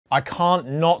I can't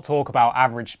not talk about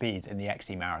average speeds in the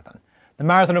XT Marathon. The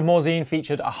Marathon of Morzine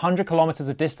featured 100 kilometers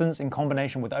of distance in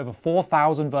combination with over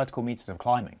 4,000 vertical meters of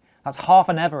climbing. That's half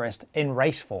an Everest in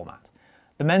race format.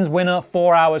 The men's winner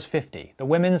 4 hours 50, the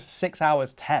women's 6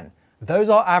 hours 10. Those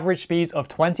are average speeds of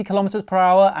 20 kilometers per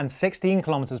hour and 16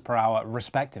 kilometers per hour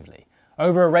respectively,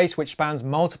 over a race which spans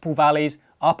multiple valleys,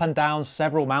 up and down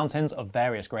several mountains of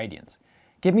various gradients.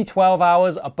 Give me 12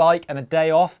 hours, a bike and a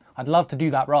day off, I'd love to do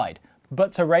that ride.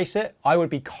 But to race it, I would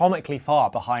be comically far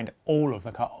behind all of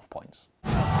the cut-off points.